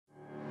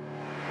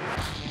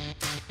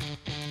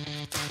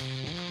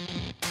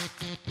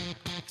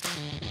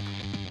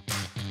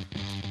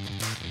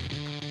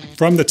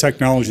From the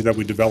technology that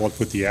we developed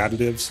with the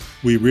additives,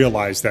 we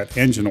realized that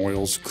engine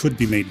oils could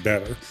be made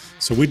better.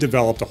 So we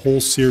developed a whole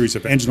series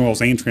of engine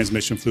oils and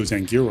transmission fluids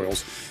and gear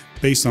oils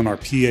based on our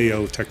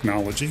PAO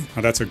technology.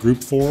 Now that's a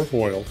Group 4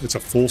 oil. It's a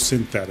full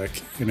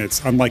synthetic, and it's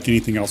unlike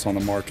anything else on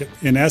the market.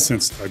 In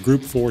essence, a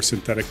Group 4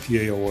 synthetic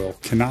PAO oil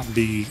cannot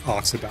be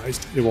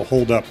oxidized. It will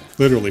hold up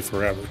literally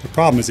forever. The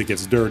problem is it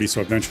gets dirty,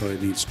 so eventually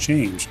it needs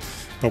changed.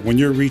 But when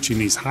you're reaching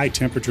these high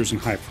temperatures and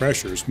high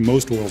pressures,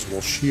 most oils will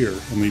shear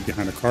and leave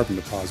behind a carbon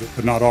deposit,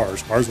 but not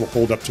ours. Ours will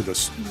hold up to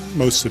the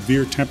most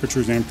severe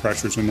temperatures and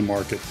pressures in the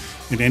market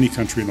in any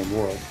country in the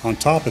world. On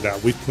top of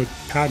that, we put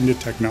patented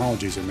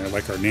technologies in there,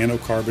 like our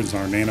nanocarbons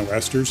and our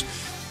nanoesters,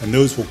 and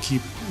those will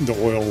keep the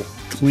oil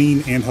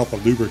clean and help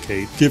it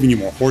lubricate, giving you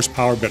more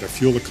horsepower, better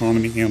fuel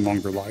economy, and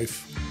longer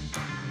life.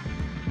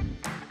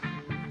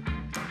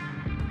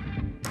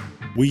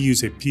 We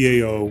use a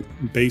PAO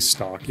base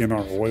stock in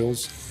our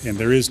oils, and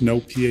there is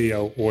no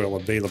PAO oil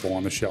available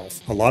on the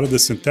shelf. A lot of the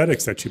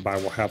synthetics that you buy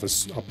will have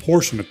a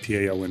portion of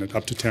PAO in it,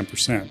 up to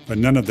 10%, but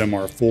none of them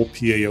are a full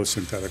PAO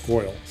synthetic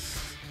oil.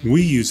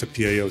 We use a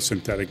PAO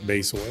synthetic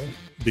base oil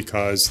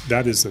because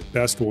that is the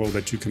best oil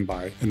that you can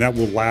buy, and that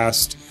will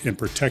last and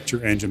protect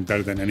your engine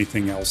better than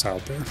anything else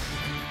out there.